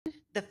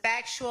the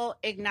factual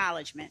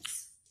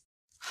acknowledgments.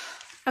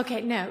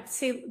 Okay, no,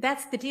 see,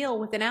 that's the deal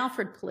with an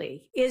Alford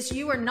plea, is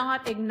you are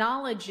not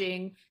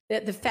acknowledging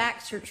that the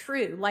facts are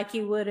true like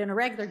you would in a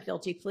regular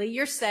guilty plea.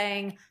 You're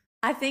saying,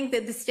 I think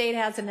that the state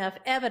has enough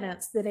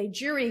evidence that a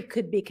jury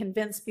could be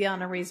convinced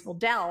beyond a reasonable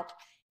doubt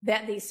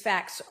that these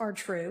facts are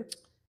true.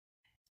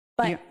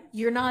 But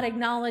you're not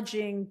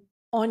acknowledging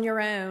on your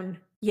own,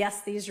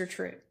 yes, these are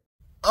true.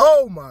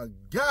 Oh my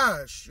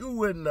gosh, you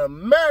wouldn't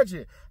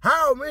imagine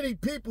how many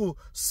people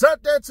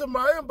sent that to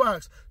my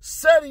inbox.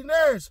 Seti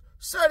Nash,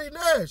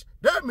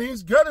 that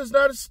means Gunna's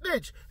not a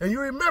snitch. And you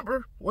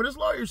remember what his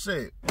lawyer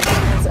said.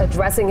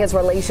 Addressing his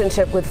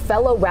relationship with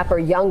fellow rapper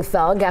Young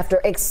Thug after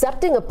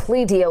accepting a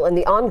plea deal in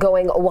the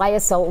ongoing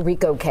YSL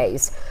RICO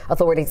case.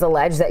 Authorities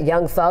allege that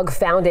Young Thug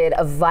founded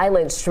a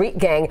violent street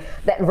gang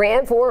that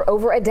ran for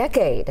over a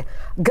decade.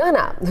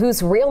 Gunna,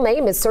 whose real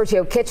name is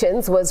Sergio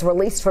Kitchens, was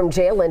released from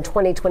jail in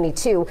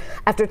 2022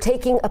 after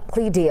taking a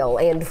plea deal.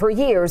 And for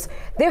years,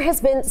 there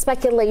has been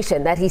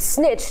speculation that he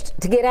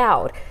snitched to get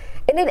out.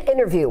 In an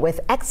interview with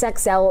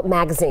XXL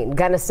magazine,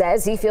 Gunna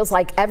says he feels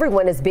like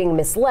everyone is being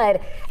misled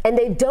and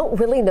they don't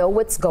really know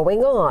what's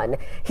going on.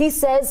 He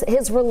says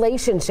his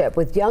relationship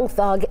with Young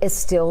Thug is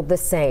still the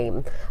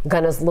same.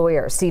 Gunna's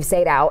lawyer, Steve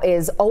Sadow,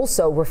 is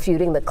also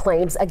refuting the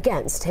claims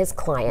against his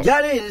client.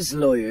 Gunna and his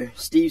lawyer,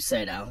 Steve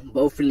Sadow,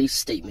 both released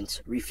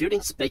statements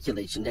refuting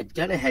speculation that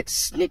Gunna had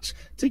snitched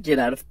to get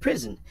out of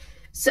prison.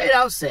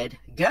 Sadow said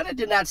Gunna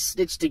did not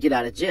snitch to get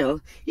out of jail.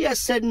 He has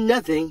said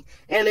nothing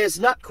and is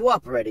not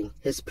cooperating.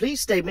 His plea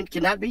statement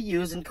cannot be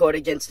used in court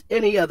against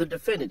any other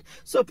defendant,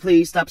 so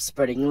please stop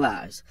spreading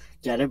lies.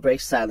 Gunna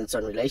breaks silence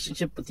on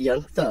relationship with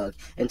Young Thug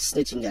and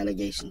snitching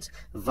allegations.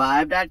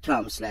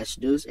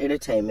 Vibe.com/news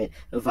entertainment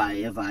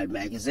via Vibe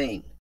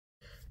magazine.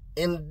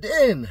 And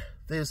then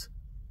this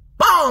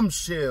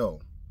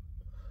bombshell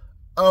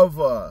of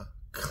a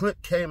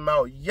clip came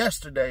out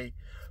yesterday,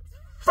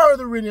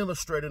 further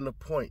illustrating the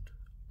point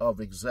of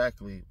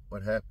exactly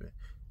what happened.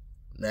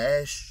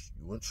 Nash,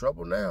 you in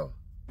trouble now.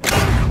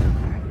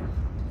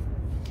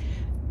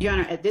 Your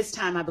Honor, at this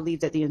time, I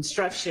believe that the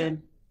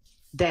instruction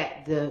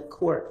that the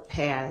court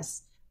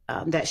has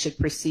that should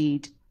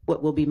precede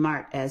what will be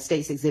marked as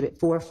State's Exhibit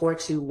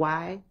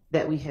 442Y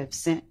that we have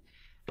sent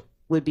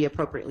would be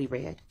appropriately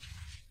read.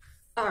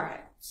 All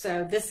right,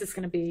 so this is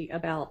going to be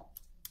about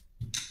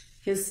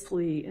his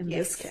plea in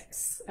this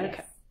case. Okay.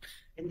 Yes.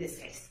 In this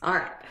case. All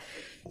right.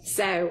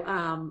 So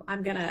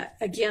I'm going to,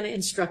 again,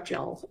 instruct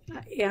y'all.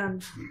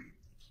 And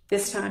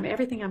this time,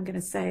 everything I'm going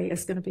to say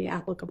is going to be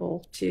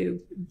applicable to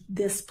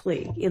this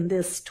plea in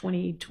this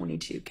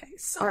 2022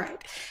 case. All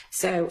right.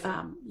 So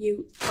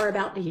you are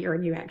about to hear,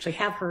 and you actually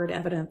have heard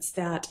evidence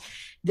that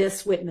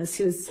this witness,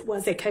 who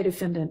was a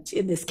co-defendant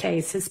in this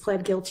case, has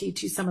pled guilty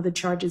to some of the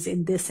charges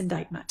in this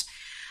indictment.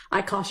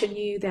 I caution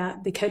you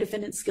that the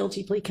co-defendant's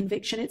guilty plea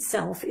conviction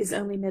itself is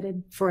only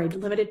admitted for a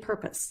limited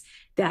purpose.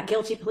 That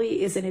guilty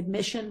plea is an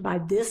admission by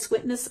this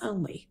witness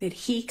only that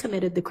he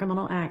committed the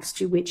criminal acts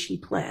to which he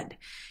pled.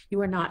 You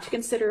are not to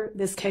consider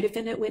this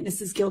co-defendant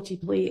witness's guilty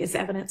plea as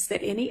evidence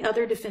that any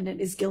other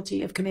defendant is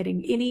guilty of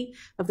committing any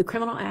of the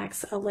criminal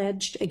acts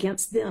alleged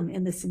against them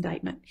in this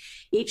indictment.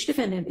 Each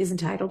defendant is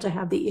entitled to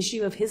have the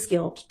issue of his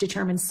guilt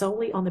determined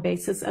solely on the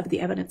basis of the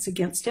evidence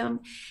against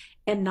him,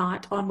 and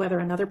not on whether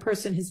another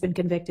person has been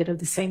convicted of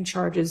the same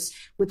charges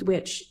with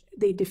which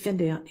the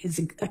defendant is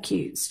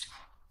accused.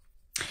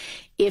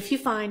 If you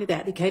find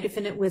that the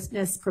co-defendant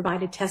witness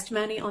provided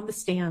testimony on the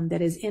stand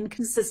that is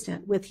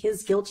inconsistent with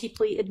his guilty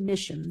plea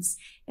admissions,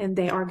 and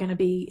they are going to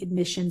be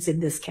admissions in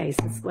this case,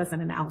 this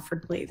wasn't an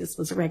Alford plea, this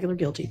was a regular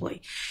guilty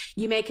plea,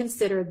 you may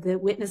consider the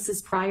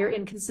witness's prior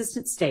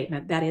inconsistent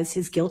statement, that is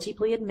his guilty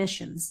plea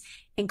admissions,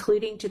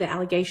 including to the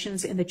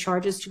allegations in the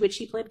charges to which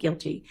he pled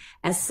guilty,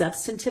 as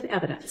substantive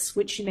evidence,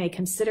 which you may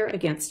consider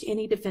against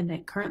any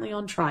defendant currently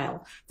on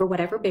trial for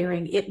whatever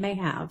bearing it may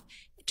have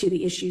to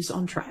the issues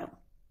on trial.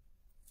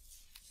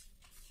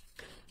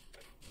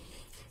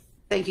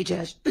 Thank you,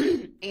 Judge.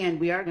 And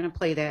we are going to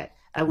play that.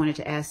 I wanted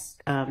to ask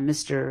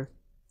Mr.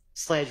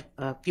 Sledge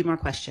a few more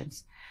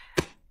questions.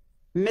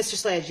 Mr.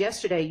 Sledge,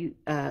 yesterday,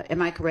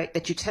 am I correct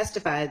that you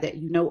testified that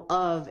you know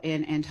of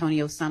an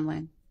Antonio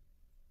Sunland?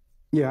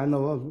 Yeah, I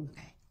know of him.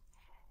 Okay.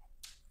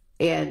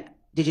 And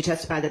did you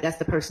testify that that's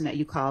the person that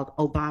you called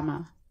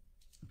Obama?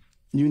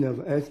 You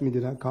never asked me,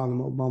 did I call him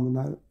Obama?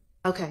 Not.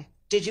 Okay.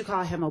 Did you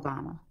call him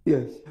Obama?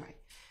 Yes. All right.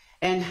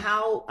 And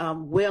how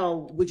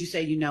well would you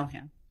say you know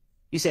him?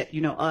 You said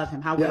you know of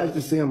him. How well? I used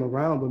to see him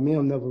around, but me and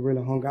him never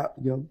really hung out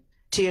together.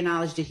 To your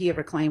knowledge, did he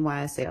ever claim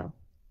YSL?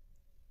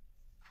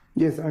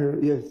 Yes, I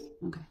heard, yes.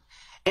 Okay.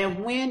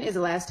 And when is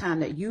the last time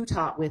that you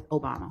talked with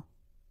Obama?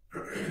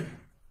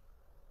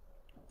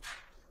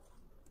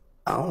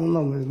 I don't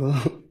know, Ms.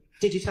 Love.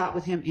 Did you talk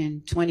with him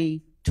in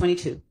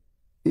 2022?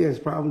 Yes,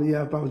 probably.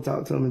 Yeah, I probably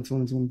talked to him in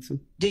 2022.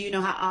 Do you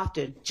know how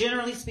often?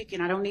 Generally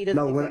speaking, I don't need a...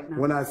 No,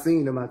 when I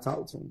seen him, I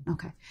talked to him.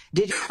 Okay.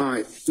 Did you... All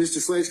right. Mr.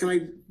 Sledge, can I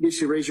get you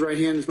to raise your right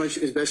hand as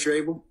best you're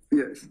able?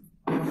 Yes.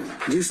 All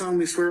Do you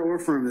solemnly swear or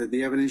affirm that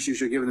the evidence you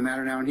shall give in the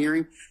matter now in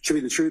hearing shall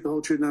be the truth, the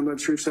whole truth, nothing but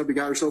the truth, so help you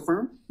God, or so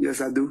affirm?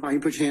 Yes, I do. You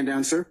put your hand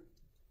down, sir.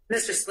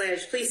 Mr.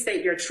 Sledge, please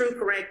state your true,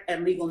 correct,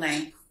 and legal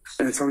name.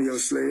 Antonio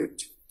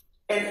Sledge.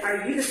 And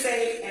are you the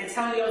same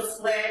Antonio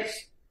Sledge,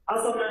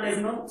 also known as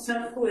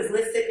Moonton, who is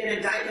listed in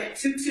indictment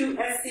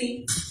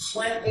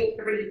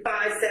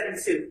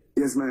 22-SC-183572?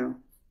 Yes, ma'am.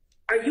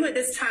 Are you at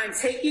this time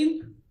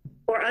taking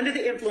or under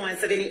the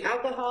influence of any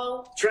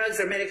alcohol, drugs,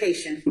 or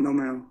medication? No,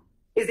 ma'am.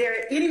 Is there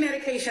any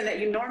medication that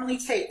you normally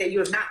take that you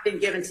have not been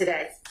given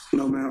today?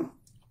 No, ma'am.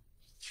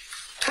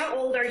 How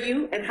old are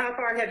you and how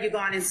far have you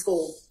gone in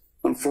school?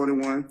 I'm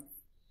 41,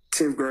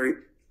 10th grade.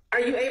 Are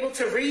you able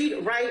to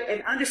read, write,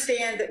 and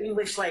understand the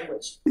English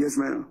language? Yes,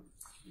 ma'am.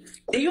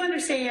 Do you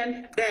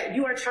understand that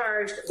you are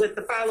charged with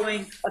the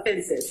following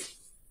offenses?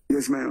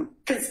 Yes, ma'am.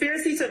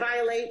 Conspiracy to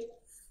violate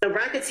the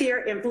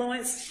Racketeer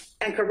Influence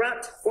and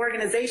Corrupt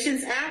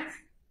Organizations Act,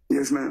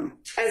 Yes, ma'am.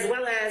 as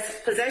well as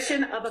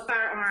possession of a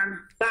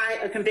firearm by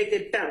a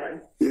convicted felon,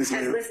 Yes,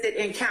 as ma'am. listed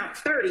in count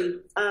 30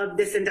 of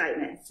this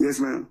indictment. Yes,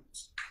 ma'am.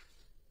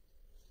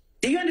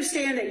 Do you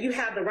understand that you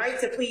have the right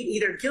to plead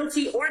either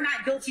guilty or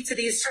not guilty to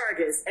these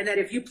charges, and that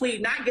if you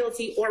plead not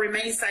guilty or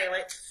remain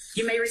silent,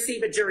 you may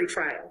receive a jury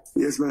trial?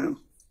 Yes, ma'am.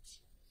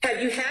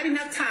 Have you had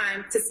enough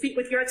time to speak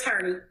with your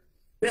attorney,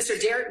 Mr.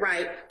 Derek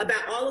Wright,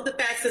 about all of the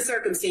facts and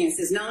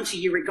circumstances known to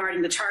you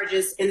regarding the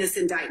charges in this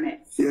indictment?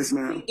 Yes,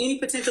 ma'am. Any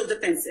potential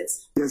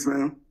defenses? Yes,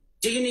 ma'am.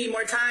 Do you need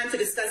more time to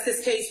discuss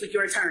this case with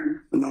your attorney?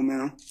 No,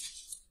 ma'am.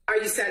 Are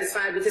you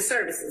satisfied with his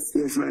services?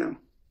 Yes, ma'am.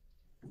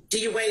 Do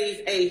you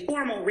waive a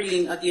formal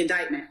reading of the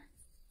indictment?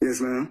 Yes,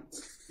 ma'am.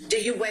 Do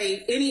you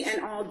waive any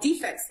and all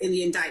defects in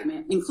the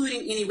indictment,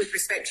 including any with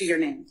respect to your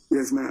name?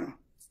 Yes, ma'am.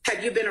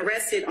 Have you been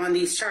arrested on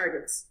these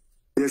charges?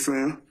 Yes,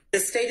 ma'am. The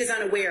state is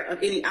unaware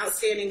of any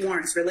outstanding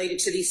warrants related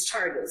to these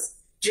charges.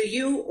 Do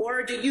you,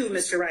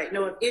 Mr. Wright,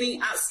 know of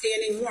any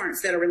outstanding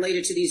warrants that are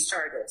related to these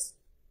charges?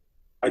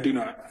 I do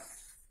not.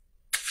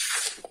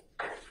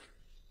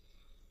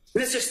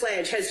 Mr.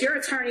 Sledge, has your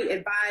attorney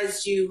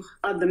advised you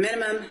of the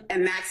minimum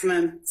and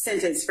maximum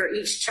sentence for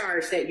each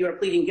charge that you are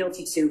pleading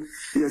guilty to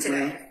Yes, today?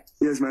 ma'am.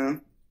 Yes,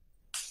 ma'am.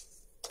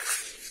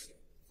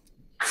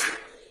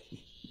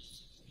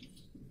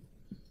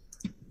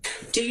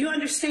 Do you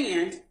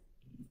understand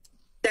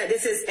that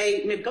this is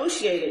a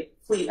negotiated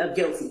plea of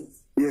guilty,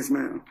 Yes,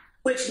 ma'am.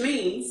 which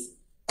means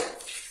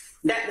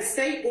that the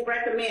state will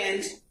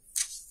recommend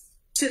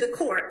to the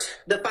court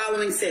the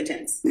following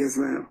sentence? Yes,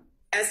 ma'am.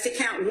 As to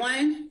count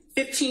 1,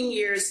 15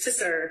 years to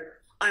serve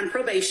on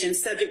probation,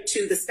 subject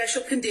to the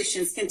special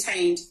conditions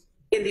contained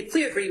in the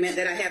plea agreement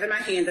that I have in my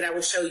hand that I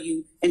will show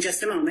you in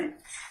just a moment.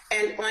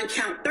 And on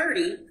count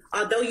 30,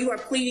 although you are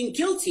pleading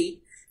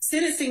guilty,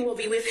 sentencing will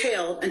be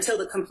withheld until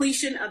the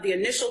completion of the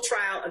initial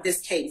trial of this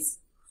case.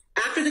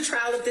 After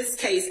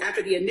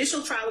the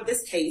initial trial of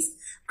this case,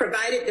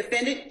 provided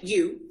defendant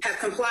you have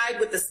complied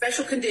with the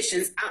special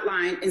conditions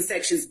outlined in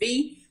sections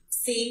B,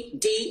 C,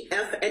 D,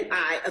 F, and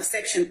I of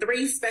section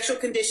 3, special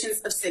conditions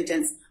of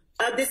sentence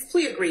of this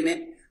plea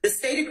agreement, the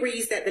state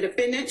agrees that the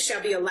defendant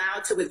shall be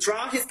allowed to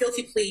withdraw his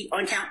guilty plea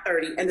on count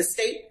 30, and the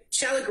state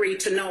shall agree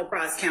to null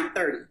pros count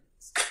 30.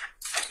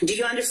 Do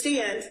you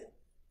understand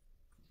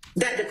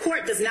that the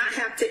court does not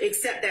have to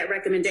accept that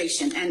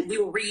recommendation? And we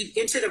will read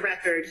into the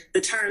record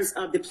the terms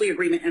of the plea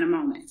agreement in a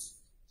moment.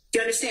 Do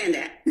you understand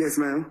that? Yes,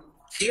 ma'am.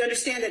 Do you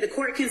understand that the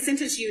court can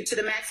sentence you to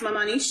the maximum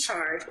on each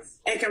charge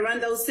and can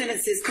run those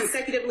sentences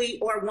consecutively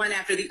or one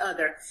after the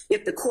other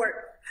if the court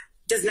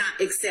does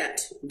not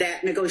accept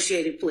that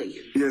negotiated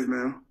plea? Yes,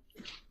 ma'am.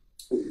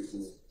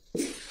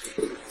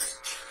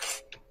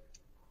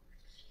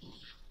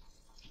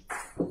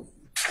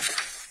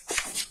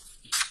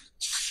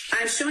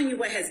 I'm showing you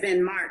what has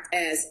been marked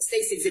as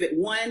State's Exhibit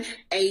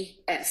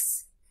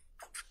 1AS.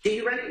 Do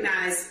you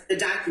recognize the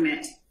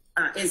document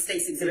in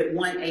State's Exhibit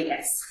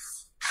 1AS?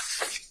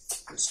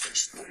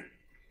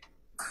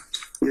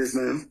 Yes,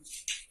 ma'am.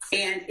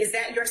 And is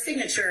that your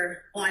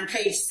signature on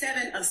page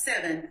 7 of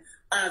 7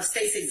 of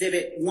State's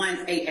Exhibit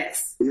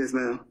 1AS? Yes,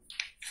 ma'am.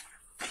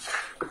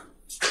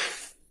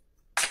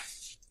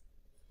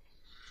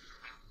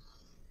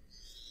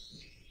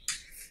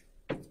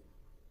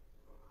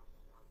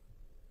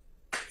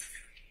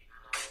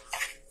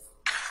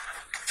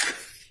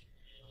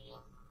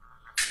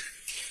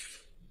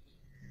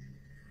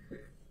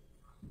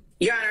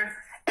 Your Honor,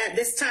 at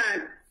this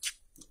time,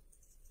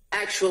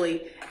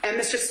 and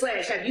Mr.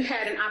 Sledge, have you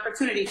had an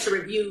opportunity to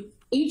review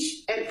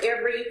each and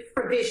every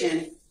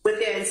provision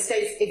within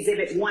State's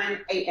Exhibit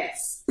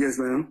 1AS? Yes,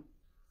 ma'am.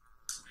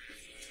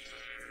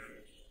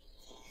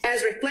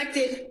 As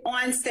reflected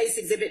on State's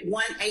Exhibit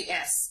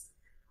 1AS,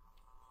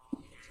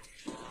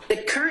 the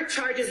current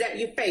charges that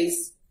you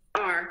face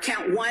are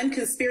count 1,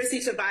 conspiracy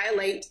to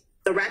violate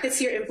the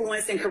Racketeer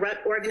Influence and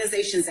Corrupt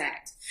Organizations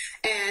Act,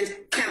 and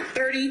count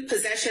 30,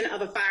 possession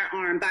of a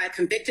firearm by a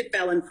convicted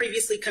felon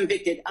previously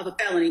convicted of a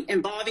felony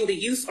involving the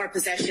use or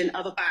possession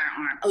of a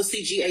firearm,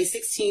 OCGA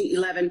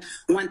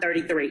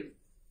 16-11-133.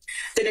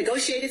 The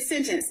negotiated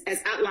sentence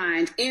as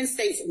outlined in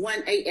State's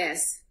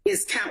 1AS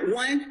is count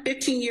 1,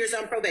 15 years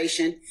on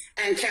probation,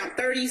 and count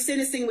 30,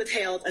 sentencing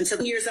withheld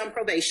until years on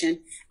probation,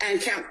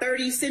 and count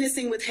 30,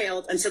 sentencing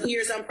withheld until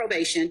years on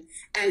probation,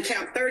 and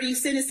count 30,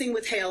 sentencing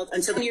withheld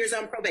until years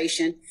on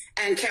probation,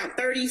 and count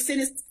 30,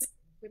 sentencing.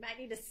 We might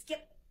need to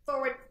skip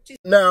forward to.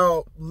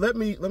 Now, let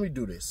me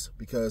do this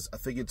because I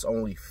think it's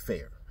only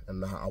fair.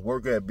 And I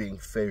work at being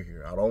fair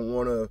here. I don't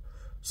want to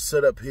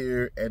sit up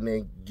here and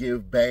then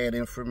give bad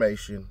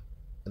information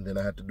and then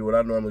I have to do what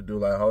I normally do,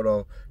 like, hold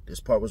on,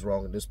 this part was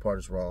wrong and this part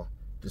is wrong.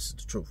 This is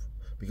the truth.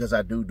 Because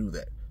I do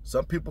that.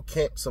 Some people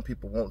can't, some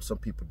people won't, some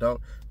people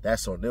don't.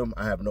 That's on them.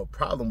 I have no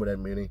problem with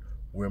admitting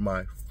where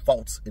my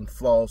faults and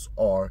flaws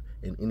are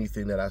in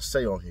anything that I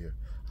say on here.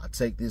 I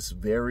take this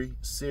very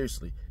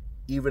seriously,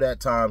 even at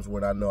times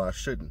when I know I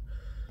shouldn't.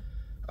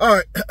 All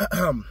right,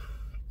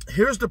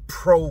 here's the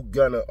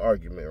pro-Gunna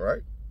argument,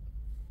 right?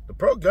 The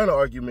pro-Gunna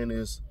argument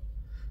is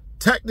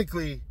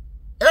technically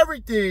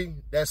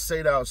everything that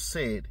Sadal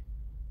said,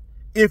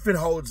 if it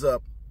holds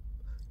up,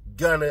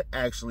 Gunna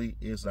actually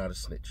is not a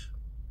snitch.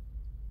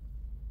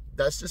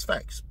 That's just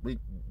facts.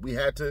 We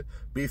had to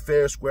be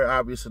fair, square,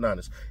 obvious, and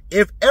honest.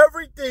 If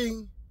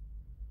everything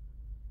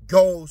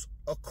goes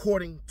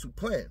according to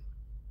plan,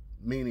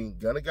 meaning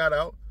Gunna got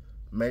out,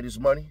 made his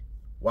money,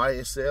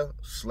 YSL,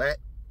 slat,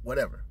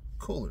 whatever,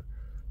 cooler.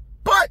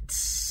 But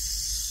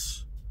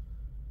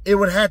it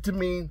would have to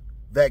mean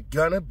that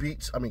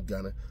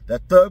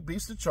that Thug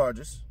beats the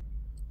charges.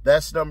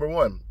 That's number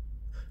one.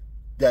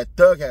 That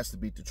Thug has to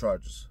beat the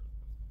charges.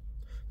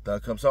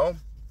 Thug comes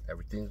home,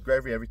 everything's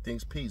gravy,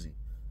 everything's peasy.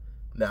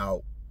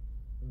 Now,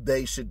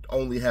 they should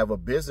only have a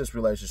business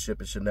relationship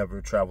and should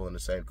never travel in the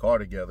same car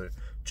together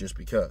just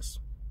because.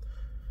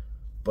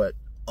 But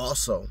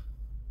also,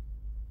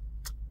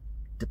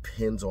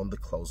 depends on the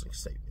closing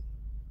statement.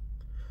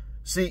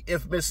 See,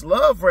 if Miss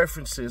Love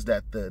references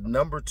that the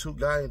number 2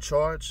 guy in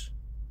charge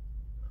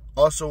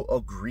also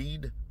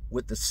agreed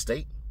with the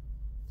state,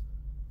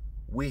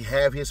 we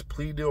have his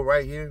plea deal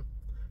right here.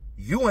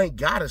 You ain't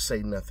got to say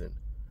nothing.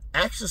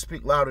 Actions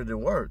speak louder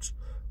than words.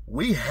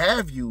 We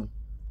have you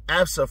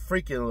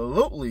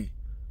abso-freaking-lutely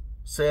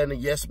saying a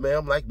yes,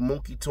 ma'am, like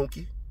Monkey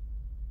Tunky.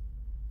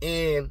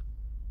 And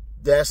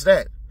that's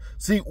that.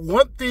 See,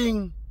 one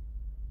thing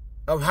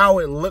of how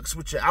it looks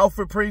with your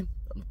Alfred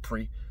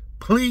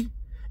plea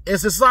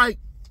is it's like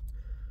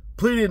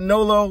pleading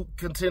nolo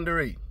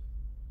contendere.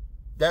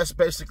 That's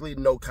basically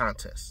no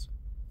contest.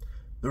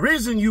 The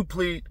reason you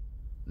plead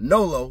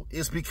nolo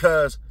is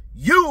because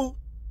you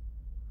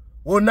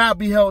will not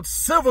be held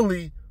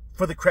civilly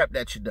for the crap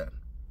that you done.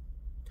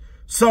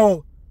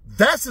 So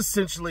that's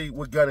essentially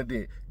what Gunna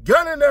did.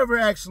 Gunna never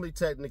actually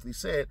technically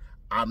said,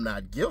 I'm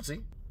not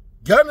guilty.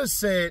 Gunna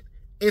said,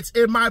 it's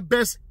in my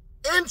best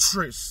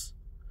interest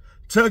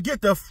to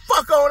get the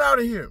fuck on out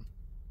of here.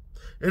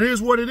 It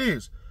is what it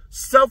is.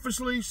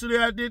 Selfishly, should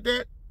I did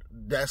that?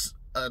 That's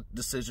a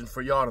decision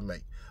for y'all to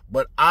make.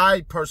 But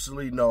I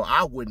personally know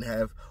I wouldn't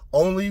have,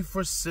 only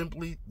for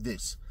simply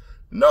this.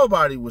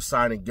 Nobody was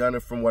signing Gunna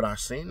from what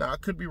I've seen. Now, I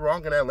could be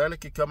wrong, and Atlanta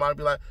could come out and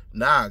be like,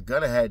 nah,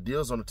 Gunna had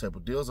deals on the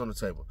table, deals on the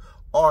table.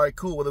 All right,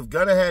 cool. Well, if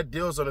Gunna had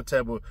deals on the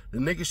table, the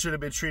nigga should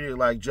have been treated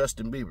like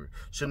Justin Bieber.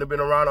 Shouldn't have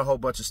been around a whole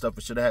bunch of stuff.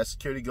 It should have had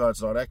security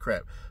guards and all that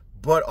crap.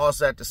 But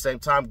also at the same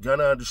time,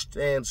 Gunna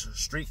understands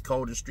street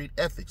code and street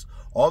ethics.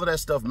 All of that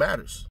stuff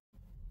matters.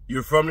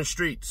 You're from the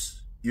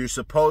streets. You're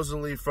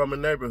supposedly from a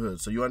neighborhood,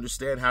 so you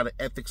understand how the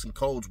ethics and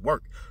codes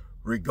work,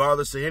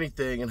 regardless of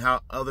anything, and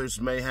how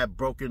others may have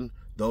broken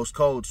those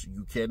codes.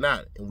 You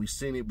cannot. And we've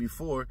seen it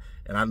before,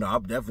 and I know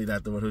I'm definitely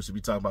not the one who should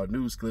be talking about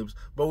news clips,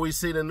 but we've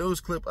seen a news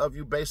clip of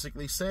you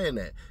basically saying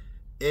that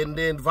and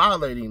then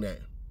violating that.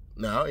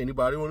 Now,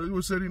 anybody want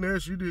to say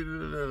Nash, you did?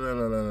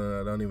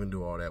 No, don't even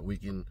do all that.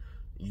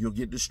 You'll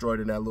get destroyed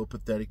in that little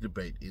pathetic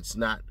debate. It's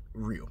not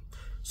real.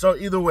 So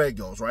either way it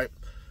goes, right?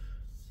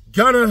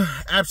 Gunna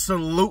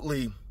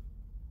absolutely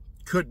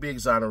could be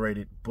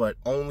exonerated, but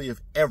only if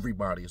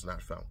everybody is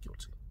not found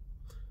guilty.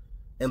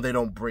 And they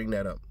don't bring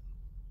that up.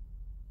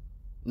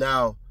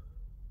 Now,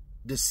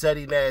 did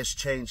Seti Nash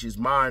change his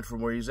mind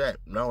from where he's at?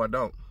 No, I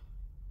don't.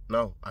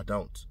 No, I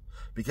don't.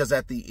 Because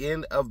at the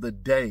end of the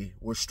day,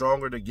 we're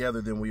stronger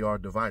together than we are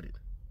divided.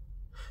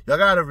 Y'all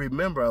got to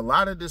remember, a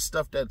lot of this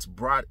stuff that's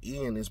brought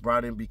in is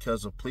brought in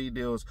because of plea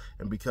deals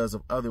and because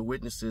of other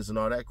witnesses and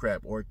all that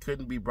crap. Or it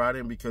couldn't be brought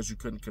in because you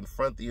couldn't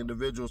confront the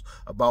individuals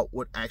about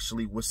what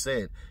actually was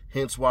said.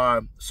 Hence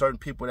why certain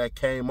people that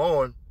came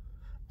on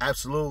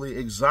absolutely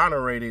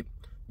exonerated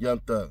Young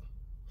Thug.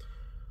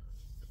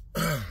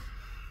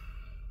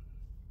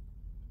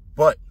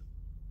 But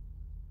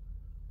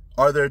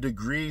are there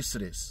degrees to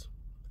this?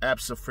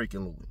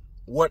 Abso-freaking-lutely.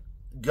 What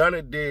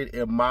Gunna did,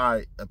 in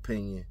my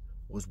opinion,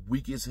 was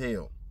weak as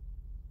hell.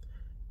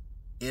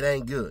 It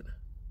ain't good.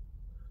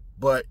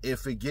 But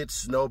if it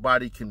gets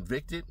nobody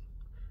convicted,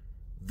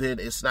 then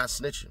it's not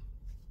snitching.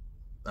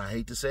 I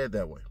hate to say it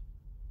that way.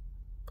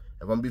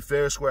 If I'm going to be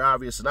fair, square,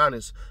 obvious, and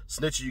honest,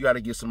 snitching, you got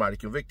to get somebody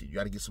convicted. You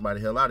got to get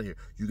somebody the hell out of here.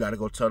 You got to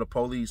go tell the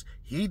police,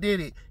 he did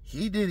it,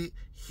 he did it,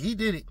 he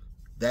did it.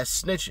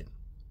 That's snitching.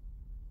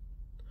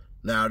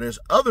 Now, there's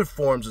other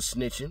forms of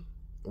snitching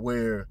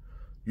where,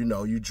 you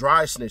know, you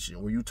dry snitching,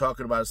 where you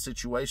talking about a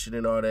situation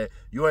and all that.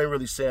 You ain't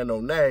really saying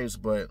no names,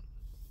 but,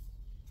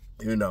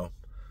 you know,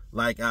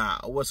 like,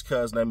 what's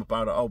cuz name up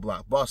out of O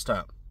Block? Boss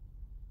Top.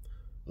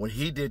 When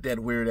he did that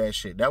weird ass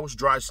shit, that was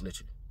dry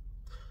snitching.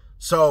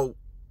 So,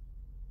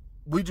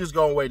 we just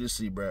gonna wait to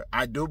see, bro.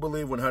 I do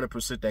believe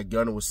 100% that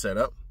Gunna was set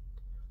up.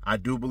 I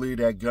do believe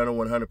that Gunna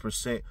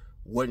 100%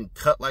 wouldn't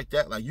cut like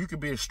that. Like, you could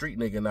be a street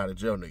nigga and not a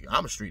jail nigga.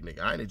 I'm a street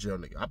nigga. I ain't a jail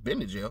nigga. I've been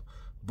to jail,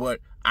 but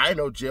I ain't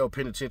no jail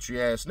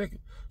penitentiary ass nigga.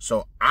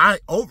 So I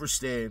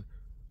understand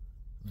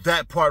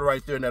that part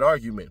right there in that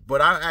argument.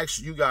 But I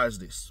ask you guys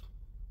this,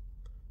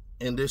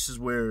 and this is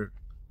where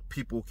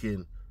people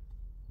can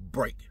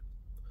break.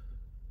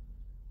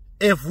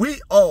 If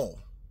we all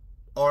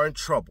are in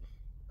trouble,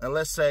 and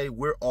let's say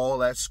we're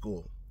all at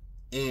school,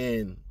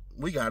 and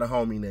we got a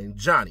homie named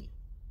Johnny,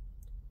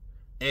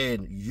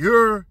 and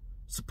you're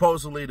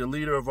supposedly the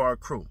leader of our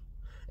crew,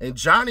 and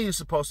Johnny is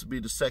supposed to be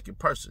the second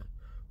person.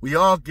 We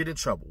all get in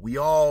trouble. We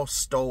all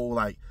stole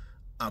like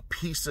a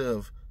piece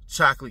of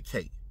chocolate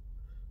cake.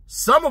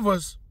 Some of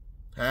us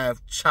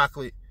have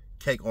chocolate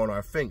cake on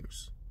our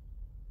fingers.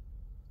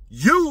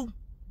 You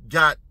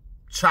got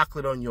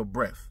chocolate on your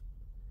breath.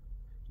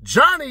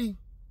 Johnny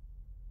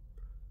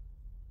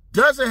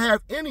doesn't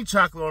have any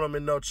chocolate on him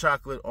and no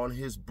chocolate on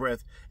his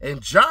breath.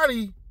 And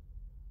Johnny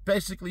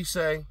basically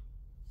say,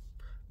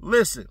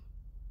 listen,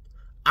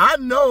 I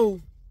know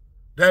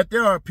that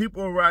there are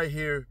people right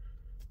here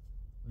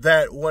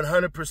that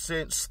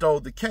 100% stole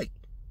the cake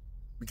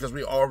because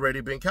we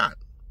already been caught.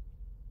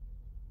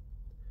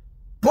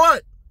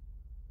 But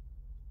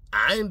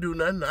I ain't do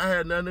nothing. I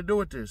had nothing to do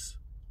with this.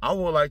 I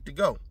would like to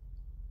go.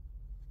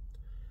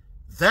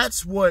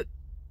 That's what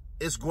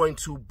it's going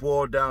to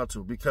boil down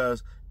to,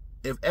 because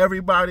if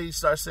everybody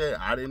starts saying,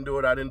 I didn't do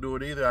it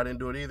either, and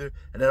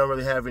they don't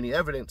really have any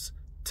evidence,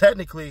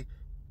 technically,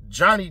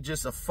 Johnny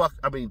just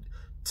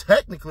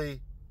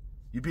technically,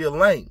 you'd be a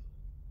lame.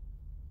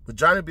 But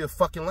Johnny would be a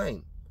fucking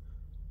lame.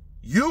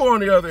 You, on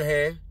the other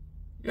hand,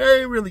 you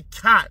ain't really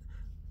caught,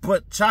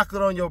 but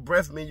chocolate on your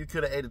breath mean you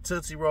could have ate a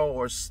Tootsie Roll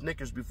or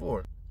Snickers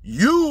before.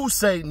 You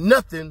say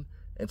nothing,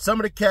 and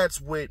some of the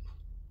cats with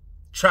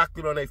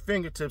chocolate on their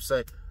fingertips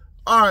say,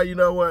 all right, you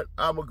know what,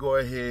 I'm going to go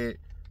ahead.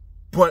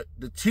 But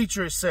the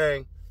teacher is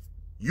saying,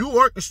 you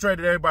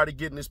orchestrated everybody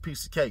getting this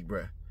piece of cake,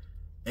 bruh.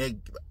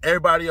 And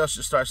everybody else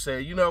should start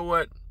saying, you know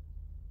what,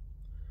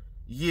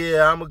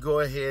 yeah, I'm going to go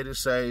ahead and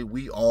say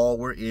we all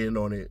were in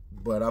on it.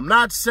 But I'm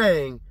not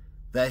saying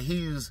that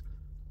you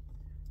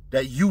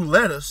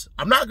let us.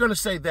 I'm not going to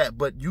say that,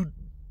 but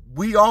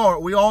we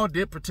all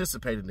did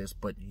participate in this.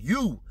 But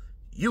you,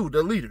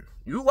 the leader,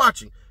 you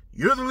watching,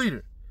 you're the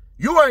leader.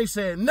 You ain't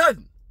saying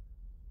nothing.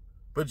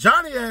 But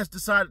Johnny has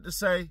decided to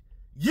say,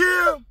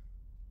 yeah,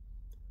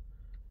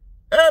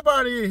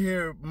 everybody in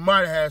here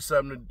might have had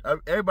something.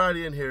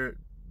 Everybody in here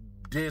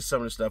did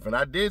some of the stuff. And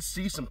I did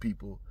see some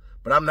people,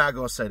 but I'm not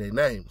going to say their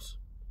names.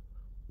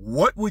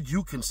 What would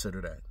you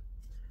consider that?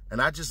 And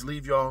I just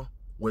leave y'all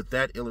with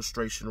that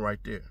illustration right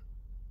there.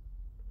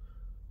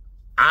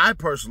 I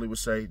personally would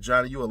say,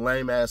 Johnny, you a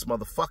lame-ass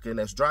motherfucker, and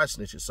that's dry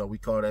snitching, so we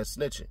call that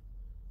snitching.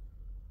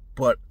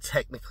 But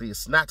technically,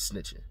 it's not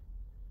snitching.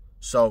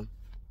 So,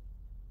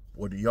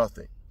 what do y'all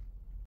think?